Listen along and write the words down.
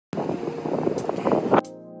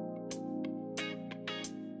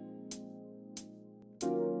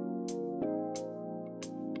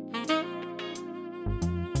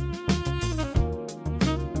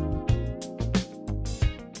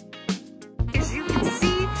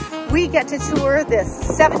we get to tour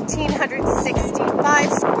this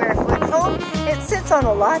 1,765 square foot home. It sits on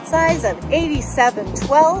a lot size of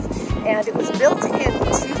 8712 and it was built in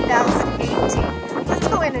 2018. Let's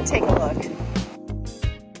go in and take a look.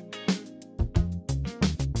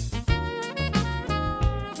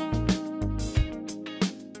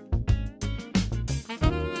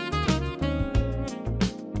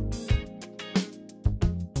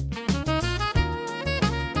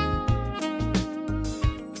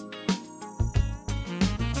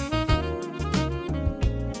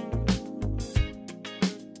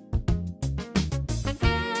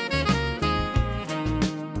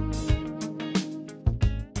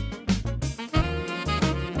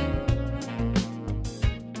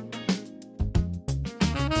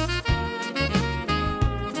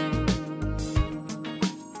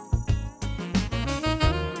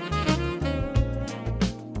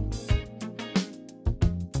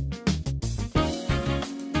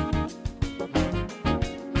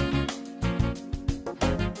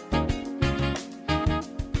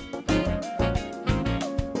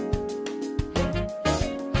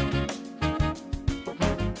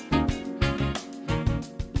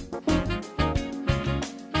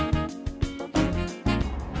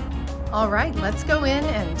 All right, let's go in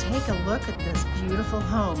and take a look at this beautiful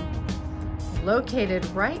home. Located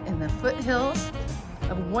right in the foothills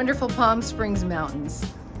of wonderful Palm Springs Mountains.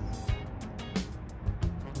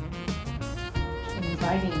 An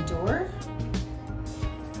inviting door,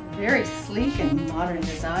 very sleek and modern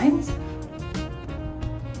designs.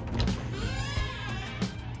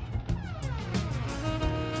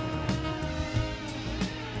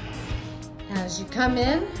 As you come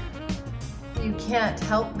in, you can't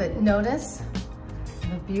help but notice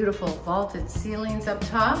the beautiful vaulted ceilings up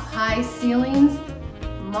top, high ceilings,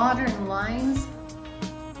 modern lines,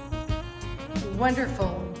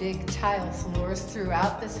 wonderful big tile floors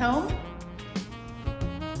throughout this home.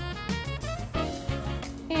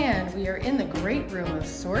 And we are in the great room of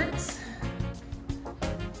sorts.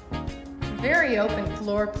 Very open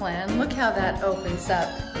floor plan. Look how that opens up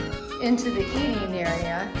into the eating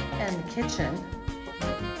area and the kitchen.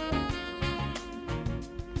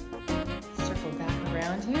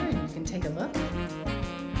 Here and you can take a look.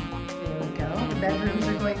 There we go. The bedrooms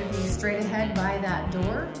are going to be straight ahead by that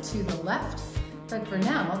door to the left. But for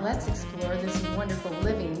now, let's explore this wonderful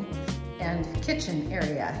living and kitchen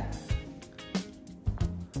area.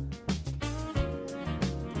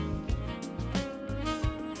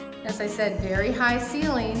 As I said, very high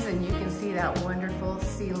ceilings, and you can see that wonderful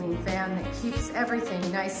ceiling fan that keeps everything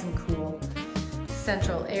nice and cool.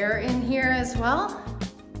 Central air in here as well.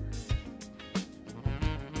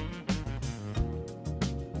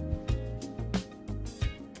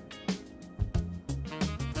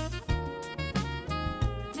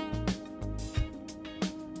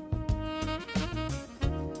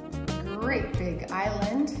 Great big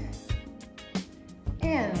island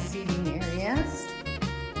and seating areas.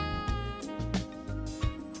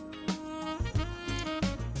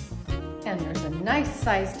 And there's a nice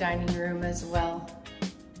sized dining room as well.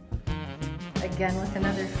 Again with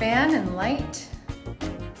another fan and light.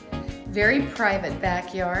 Very private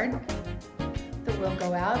backyard that we'll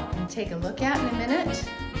go out and take a look at in a minute.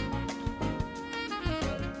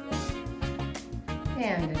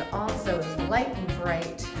 And it also is light and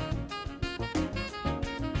bright.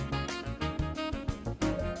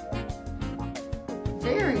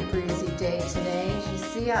 Very breezy day today, as you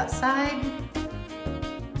see outside.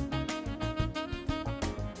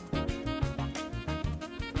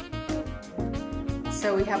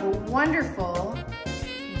 So we have a wonderful,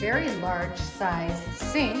 very large size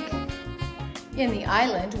sink in the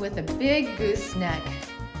island with a big gooseneck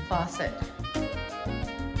faucet.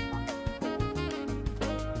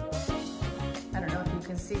 I don't know if you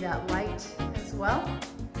can see that light as well.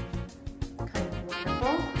 Kind of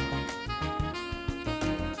wonderful.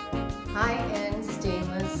 High-end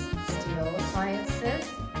stainless steel appliances.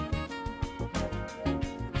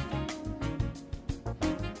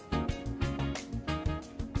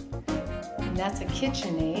 And that's a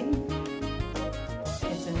KitchenAid.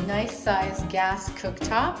 It's a nice sized gas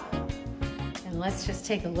cooktop. And let's just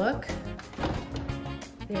take a look.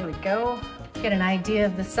 There we go. Get an idea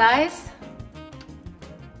of the size.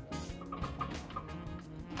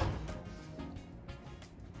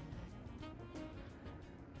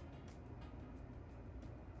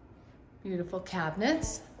 Beautiful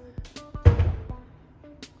cabinets.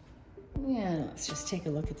 And let's just take a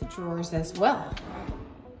look at the drawers as well.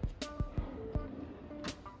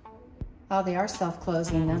 Oh, they are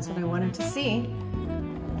self-closing. That's what I wanted to see.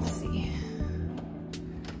 Let's see.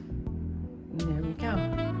 There we go.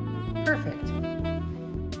 Perfect.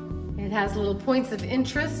 It has little points of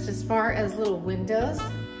interest as far as little windows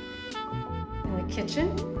in the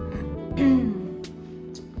kitchen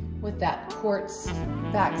with that quartz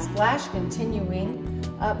backsplash continuing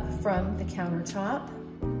up from the countertop.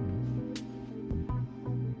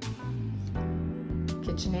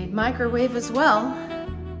 KitchenAid microwave as well.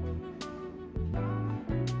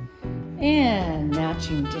 And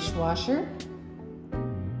matching dishwasher.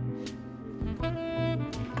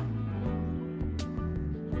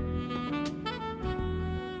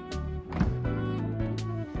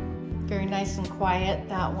 Very nice and quiet,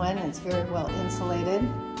 that one. It's very well insulated.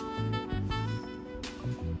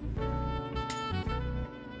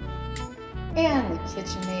 And the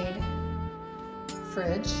KitchenAid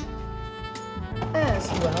fridge,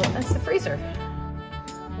 as well as the freezer.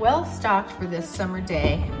 Well stocked for this summer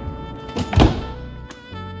day.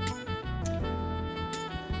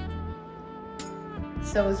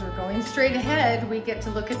 So as we're going straight ahead, we get to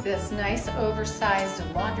look at this nice oversized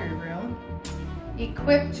laundry room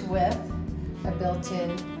equipped with a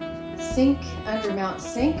built-in sink, undermount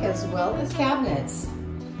sink, as well as cabinets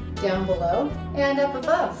down below and up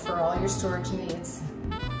above for all your storage needs.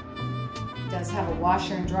 It does have a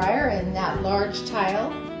washer and dryer, and that large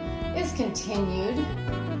tile is continued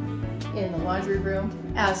in the laundry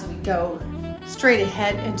room as we go straight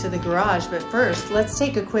ahead into the garage. But first, let's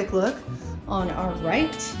take a quick look on our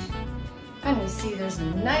right, and we see there's a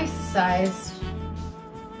nice sized,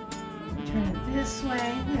 turn it this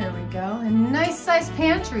way, there we go, a nice sized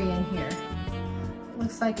pantry in here.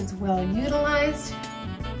 Looks like it's well utilized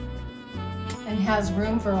and has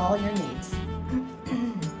room for all your needs.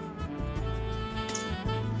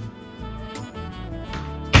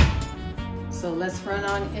 So let's run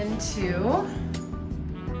on into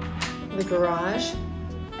the garage.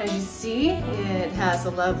 As you see, it has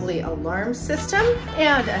a lovely alarm system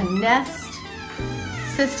and a Nest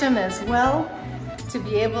system as well to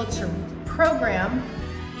be able to program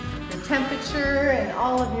the temperature and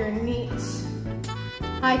all of your neat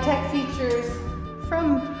high-tech features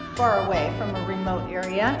from far away, from a remote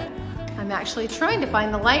area. I'm actually trying to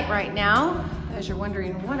find the light right now, as you're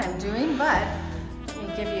wondering what I'm doing, but let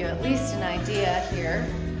me give you at least an idea here.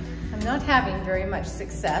 I'm not having very much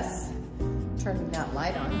success turning that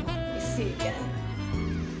light on. Let me see again.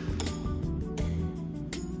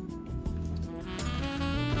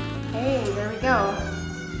 Hey, there we go.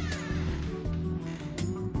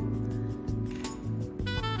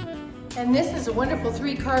 And this is a wonderful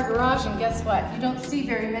 3-car garage, and guess what? You don't see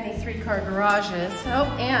very many 3-car garages. Oh,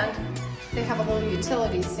 and they have a little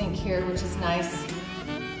utility sink here, which is nice.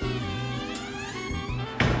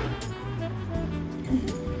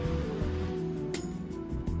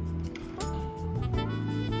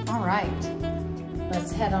 All right,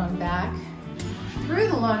 let's head on back through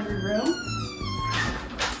the laundry room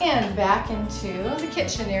and back into the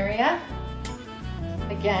kitchen area.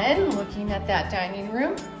 Again, looking at that dining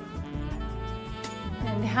room.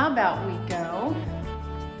 And how about we go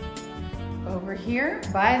over here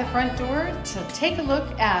by the front door to take a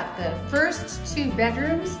look at the first 2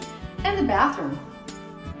 bedrooms and the bathroom.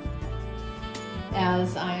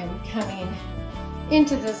 As I'm coming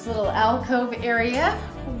into this little alcove area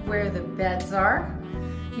where the beds are,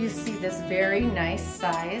 you see this very nice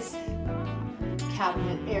size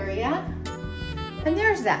cabinet area. And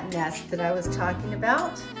there's that Nest that I was talking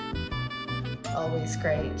about. Always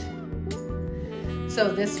great. So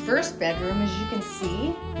this first bedroom, as you can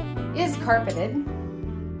see, is carpeted.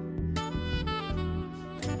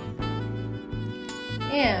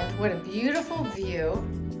 And what a beautiful view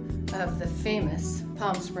of the famous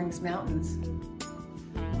Palm Springs Mountains.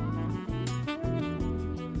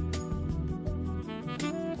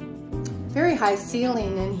 Very high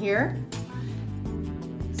ceiling in here.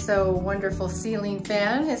 So wonderful ceiling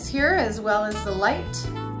fan is here, as well as the light.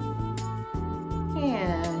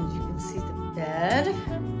 And you can see the bed,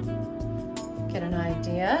 get an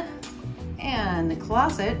idea. And the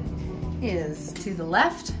closet is to the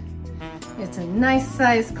left. It's a nice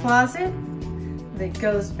sized closet that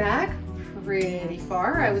goes back pretty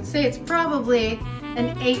far. I would say it's probably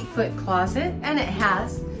an 8-foot closet, and it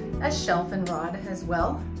has a shelf and rod as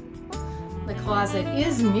well. The closet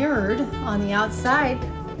is mirrored on the outside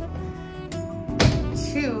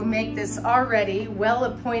to make this already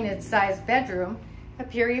well-appointed sized bedroom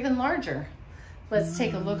appear even larger. Let's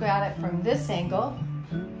take a look at it from this angle.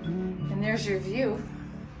 And there's your view.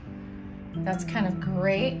 That's kind of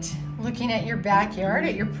great. Looking at your backyard,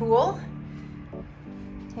 at your pool.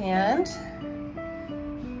 And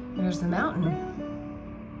there's the mountain.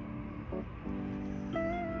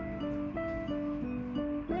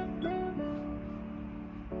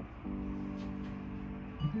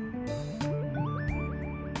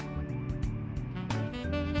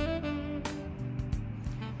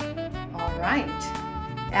 right,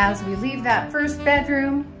 as we leave that first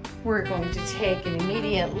bedroom, we're going to take an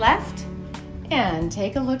immediate left and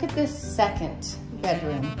take a look at this second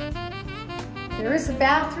bedroom. There is a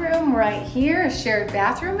bathroom right here, a shared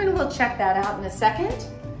bathroom, and we'll check that out in a second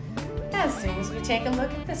as soon as we take a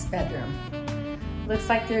look at this bedroom. Looks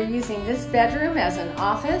like they're using this bedroom as an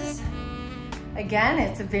office. Again,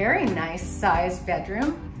 it's a very nice sized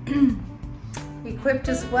bedroom. Equipped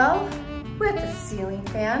as well with a ceiling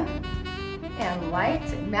fan and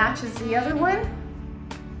lights. It matches the other one.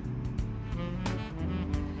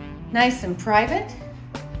 Nice and private.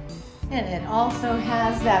 And it also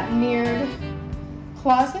has that mirrored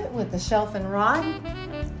closet with the shelf and rod.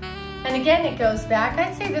 And again, it goes back.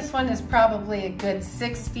 I'd say this one is probably a good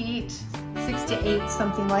 6 feet, 6 to 8,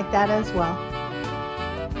 something like that as well.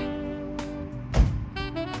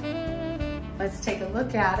 Let's take a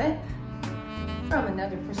look at it from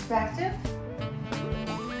another perspective.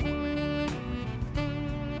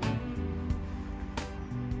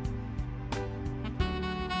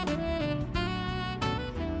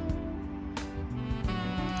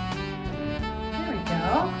 There we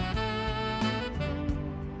go.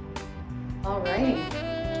 All right.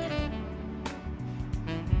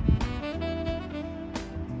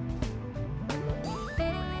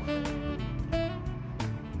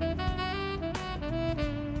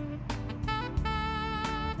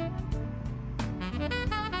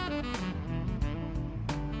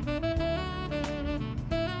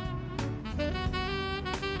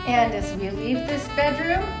 And as we leave this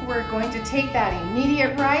bedroom, we're going to take that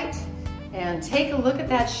immediate right and take a look at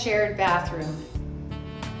that shared bathroom.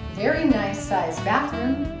 Very nice sized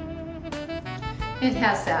bathroom. It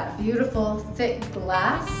has that beautiful thick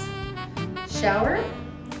glass shower.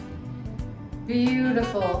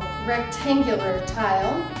 Beautiful rectangular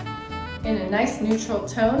tile in a nice neutral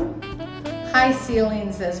tone. High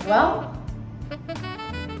ceilings as well.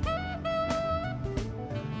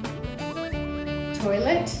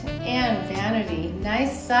 Toilet and vanity.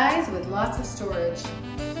 Nice size with lots of storage.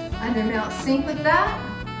 Undermount sink with that.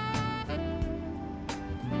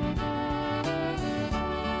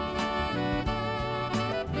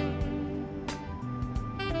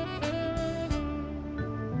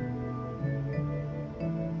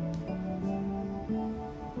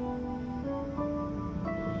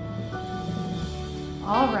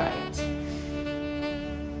 All right.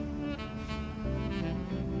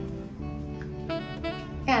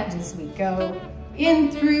 And as we go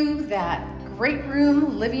in through that great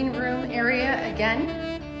room, living room area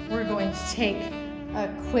again, we're going to take a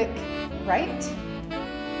quick right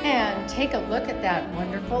and take a look at that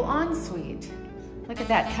wonderful ensuite. Look at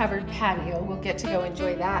that covered patio. We'll get to go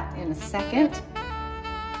enjoy that in a second.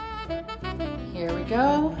 Here we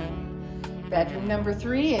go. Bedroom number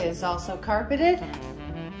 3 is also carpeted.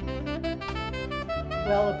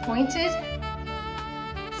 Well appointed.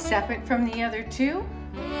 Separate from the other two.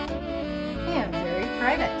 And very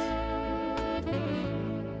private.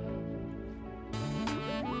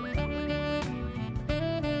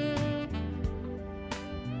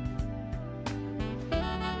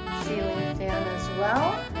 Ceiling fan as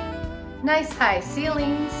well. Nice high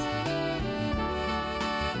ceilings.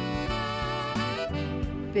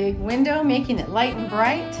 Big window making it light and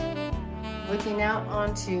bright. Looking out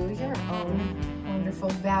onto your own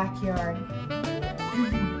wonderful backyard.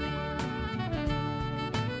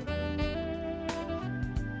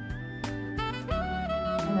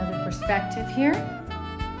 Another perspective here.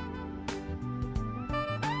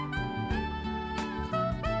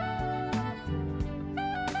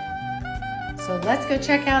 So let's go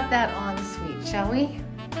check out that ensuite, shall we?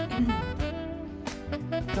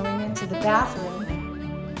 Going into the bathroom,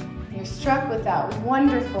 you're struck with that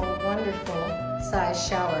wonderful, wonderful size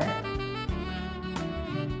shower.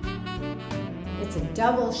 It's a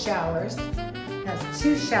double showers, has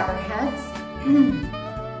 2 shower heads.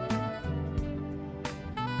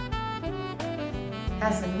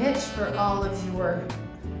 Has a niche for all of your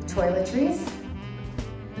toiletries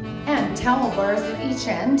and towel bars at each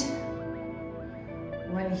end.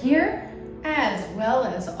 One here, as well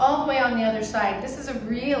as all the way on the other side. This is a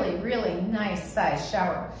really, really nice size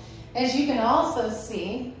shower. As you can also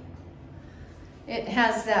see, it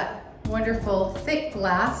has that wonderful thick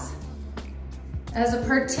glass as a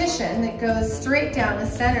partition that goes straight down the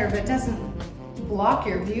center but doesn't block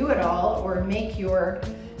your view at all or make your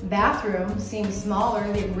bathroom seem smaller.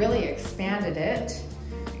 They've really expanded it,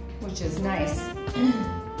 which is nice.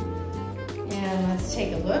 And let's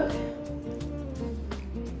take a look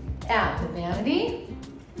at the vanity.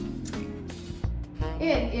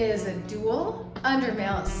 It is a dual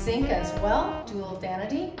undermount sink as well, dual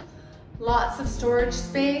vanity. Lots of storage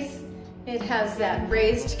space It has that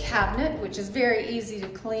raised cabinet, which is very easy to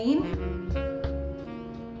clean.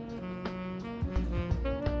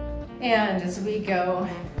 And as we go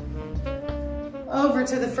over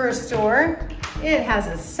to the first door, it has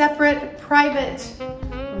a separate private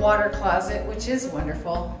water closet, which is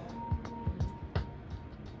wonderful.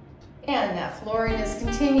 And that flooring is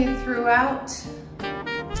continued throughout.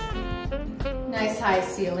 Nice high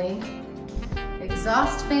ceiling.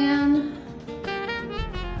 Exhaust fan.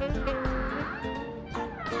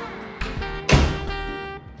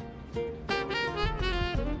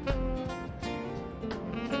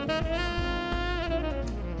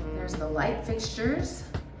 There's the light fixtures.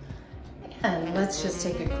 And let's just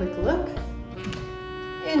take a quick look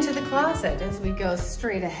into the closet as we go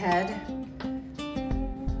straight ahead.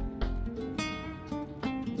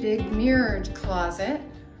 Big mirrored closet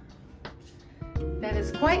that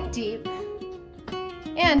is quite deep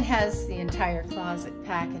and has the entire closet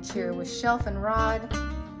package here with shelf and rod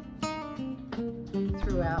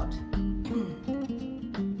throughout.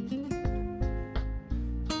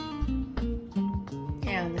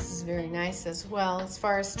 And this is very nice as well as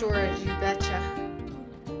far as storage, you betcha.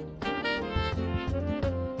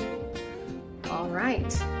 All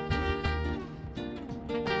right.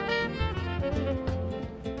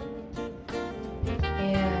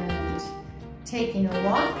 And taking a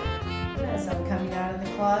walk as I'm coming out of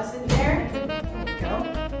the closet there. There we go.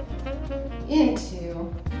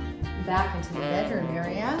 Back into the bedroom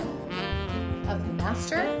area of the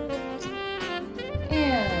master.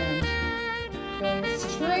 And going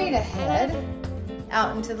straight ahead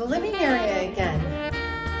out into the living area again.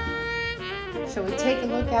 Shall we take a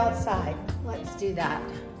look outside? Let's do that.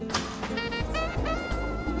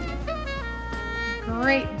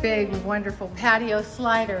 Great big wonderful patio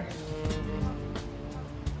slider.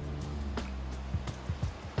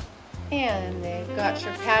 And they've got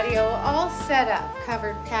your patio all set up,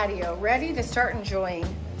 covered patio, ready to start enjoying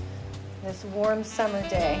this warm summer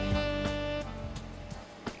day.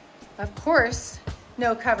 Of course,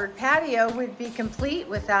 no covered patio would be complete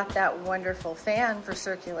without that wonderful fan for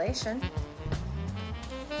circulation.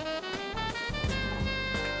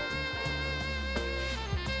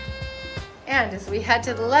 And as we head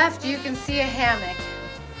to the left, you can see a hammock.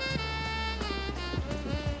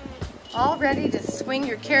 All ready to swing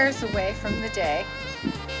your cares away from the day.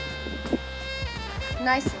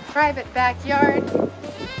 Nice and private backyard.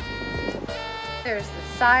 There's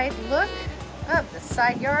the side look of the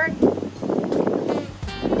side yard.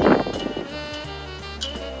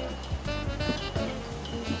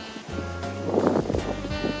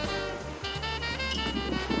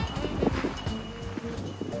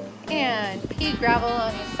 And pea gravel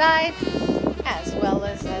on the side, as well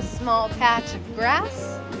as a small patch of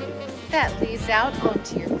grass that leads out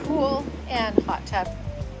onto your pool and hot tub.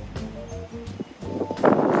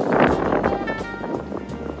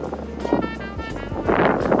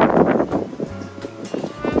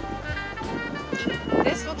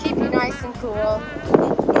 This will keep you nice and cool.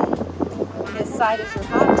 This side is your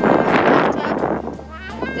hot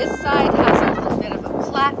tub. This side has a little bit of a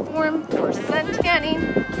platform for sun tanning,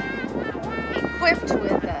 equipped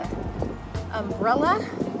with an umbrella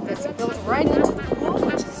that's built right into the pool,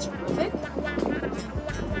 which is terrific.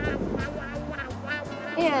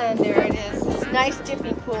 And there it is. This nice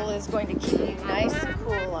dipping pool is going to keep you nice and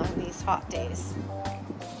cool on these hot days.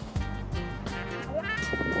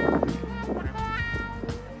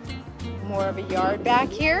 More of a yard back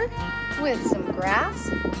here with some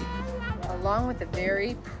grass, along with a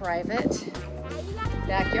very private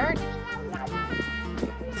backyard.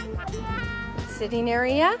 Sitting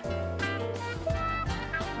area.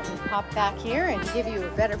 Let me pop back here and give you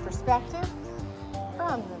a better perspective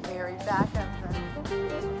from the very back of the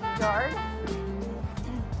yard.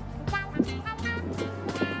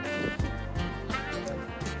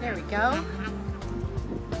 There we go.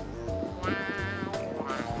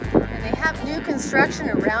 And they have new construction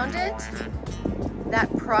around it. That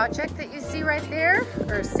project that you see right there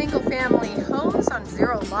are single family homes on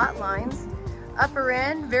 0 lot lines. Upper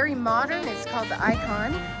end, very modern, it's called the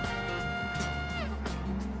Icon.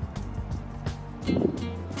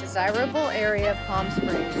 Desirable area of Palm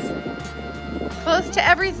Springs. Close to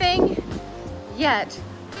everything, yet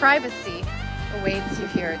privacy awaits you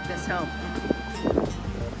here at this home.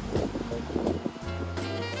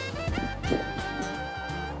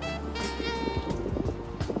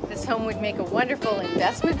 This home would make a wonderful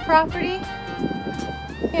investment property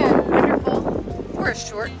and wonderful for a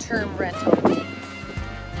short-term rental.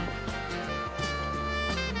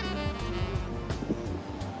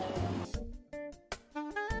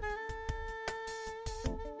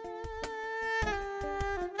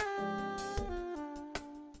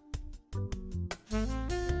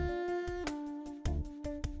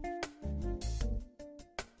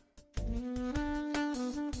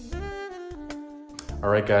 All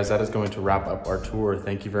right, guys, that is going to wrap up our tour.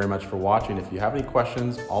 Thank you very much for watching. If you have any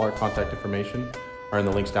questions, all our contact information are in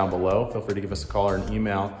the links down below. Feel free to give us a call or an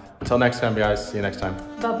email. Until next time, guys, see you next time.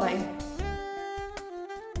 Bye-bye.